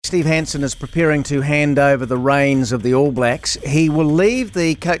Steve Hansen is preparing to hand over the reins of the All Blacks. He will leave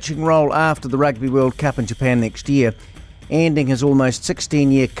the coaching role after the Rugby World Cup in Japan next year, ending his almost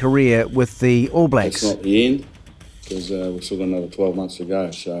 16-year career with the All Blacks. It's not the end, because we've still got another 12 months to go.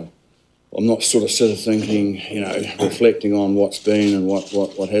 So I'm not sort of thinking, reflecting on what's been and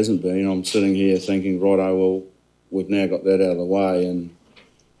what hasn't been. I'm sitting here thinking, righto, well, we've now got that out of the way,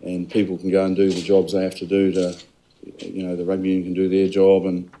 and people can go and do the jobs they have to do to, the rugby union can do their job,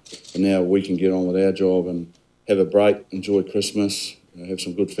 and now we can get on with our job and have a break, enjoy Christmas, have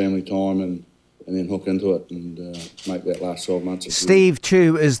some good family time, and then hook into it and make that last 12 months. Steve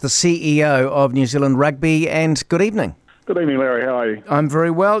Tew is the CEO of New Zealand Rugby, and good evening. Good evening, Larry. How are you? I'm very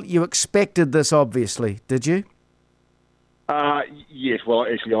well. You expected this, obviously, did you? Yes. Well,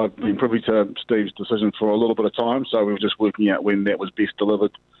 actually, I've been privy to Steve's decision for a little bit of time, so we were just working out when that was best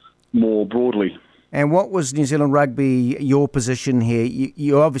delivered more broadly. And what was New Zealand Rugby, your position here?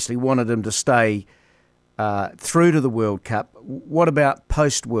 You obviously wanted him to stay through to the World Cup. What about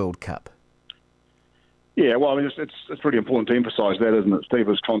post-World Cup? Yeah, well, I mean, it's pretty important to emphasise that, isn't it? Steve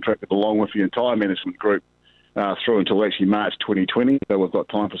was contracted along with the entire management group through until actually March 2020, so we've got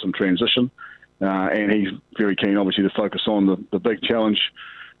time for some transition. And he's very keen, obviously, to focus on the big challenges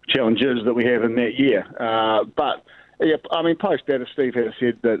that we have in that year. But yeah, I mean, post that, Steve has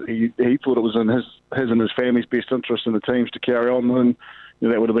said that he thought it was in his and his family's best interest in the teams to carry on, and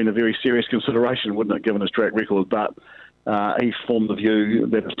that would have been a very serious consideration, wouldn't it, given his track record? But he's formed the view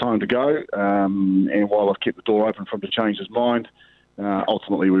that it's time to go, and while I've kept the door open for him to change his mind,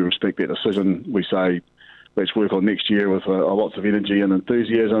 ultimately we respect that decision. We say, let's work on next year with lots of energy and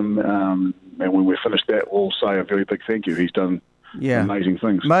enthusiasm, and when we're finished that, we'll say a very big thank you. He's done amazing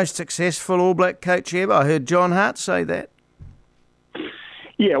things. Most successful All Black coach ever. I heard John Hart say that.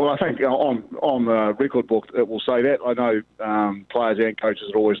 Yeah, well, I think on the record book it will say that. I know players and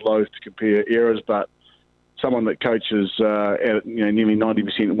coaches are always loath to compare eras, but someone that coaches at nearly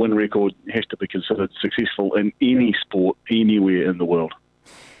 90% win record has to be considered successful in any sport anywhere in the world.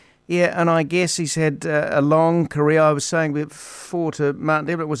 Yeah, and I guess he's had a long career. I was saying before to Martin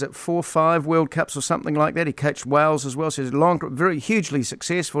Debrett, was it 4 or 5 World Cups or something like that? He coached Wales as well, so he's very hugely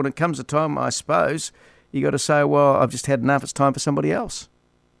successful. And it comes a time, I suppose, you got to say, well, I've just had enough. It's time for somebody else.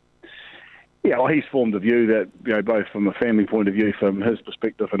 Yeah, well, he's formed a view that, both from a family point of view, from his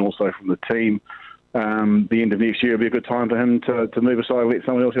perspective, and also from the team, the end of next year will be a good time for him to move aside and let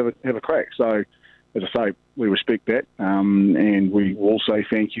someone else have a crack. So, as I say, we respect that, and we will say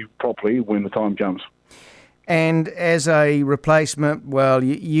thank you properly when the time comes. And as a replacement, well,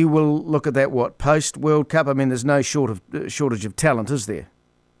 you will look at that, post-World Cup? I mean, there's no shortage of talent, is there?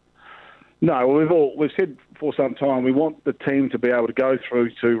 No, we've said for some time we want the team to be able to go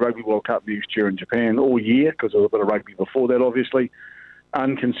through to Rugby World Cup next year in Japan all year, because there was a bit of rugby before that, obviously.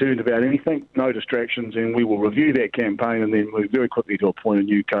 Unconcerned about anything, no distractions, and we will review that campaign and then move very quickly to appoint a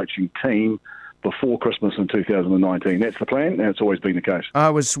new coaching team before Christmas in 2019. That's the plan, and it's always been the case.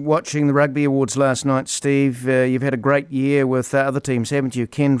 I was watching the Rugby Awards last night, Steve. You've had a great year with other teams, haven't you?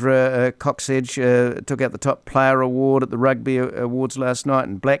 Kendra Coxedge took out the top player award at the Rugby Awards last night,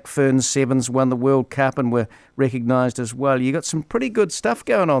 and Black Ferns Sevens won the World Cup and were recognised as well. You got some pretty good stuff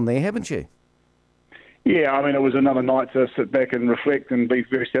going on there, haven't you? Yeah, I mean, it was another night to sit back and reflect and be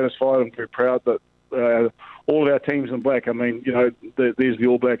very satisfied and very proud that all of our teams in black, I mean, there's the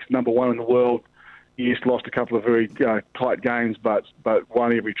All Blacks, number one in the world. Yes, lost a couple of very tight games, but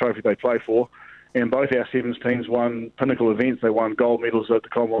won every trophy they play for. And both our sevens teams won pinnacle events. They won gold medals at the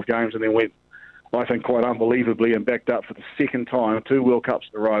Commonwealth Games and then went, I think, quite unbelievably and backed up for the second time, 2 World Cups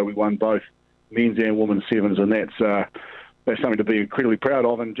in a row. We won both men's and women's sevens, and that's something to be incredibly proud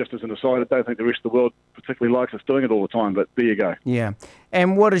of. And just as an aside, I don't think the rest of the world particularly likes us doing it all the time, but there you go. Yeah.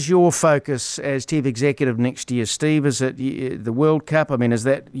 And what is your focus as chief executive next year, Steve? Is it the World Cup? I mean, is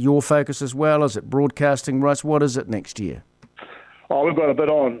that your focus as well? Is it broadcasting rights? What is it next year? Oh, we've got a bit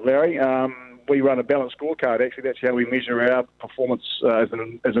on, Larry. We run a balanced scorecard. Actually, that's how we measure our performance as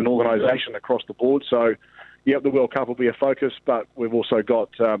an organisation across the board. So, the World Cup will be a focus, but we've also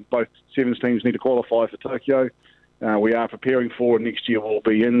got both sevens teams need to qualify for Tokyo. We are preparing for next year. We'll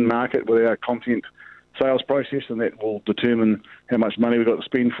be in market with our content sales process, and that will determine how much money we've got to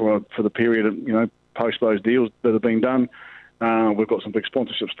spend for the period of, post those deals that have been done. We've got some big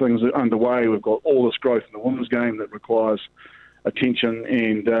sponsorships things underway. We've got all this growth in the women's game that requires attention,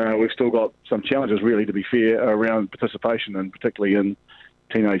 and we've still got some challenges, really, to be fair, around participation, and particularly in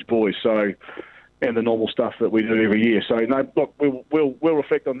teenage boys. So, and the normal stuff that we do every year. So, no, look, we'll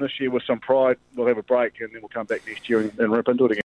reflect on this year with some pride. We'll have a break, and then we'll come back next year and rip into it again.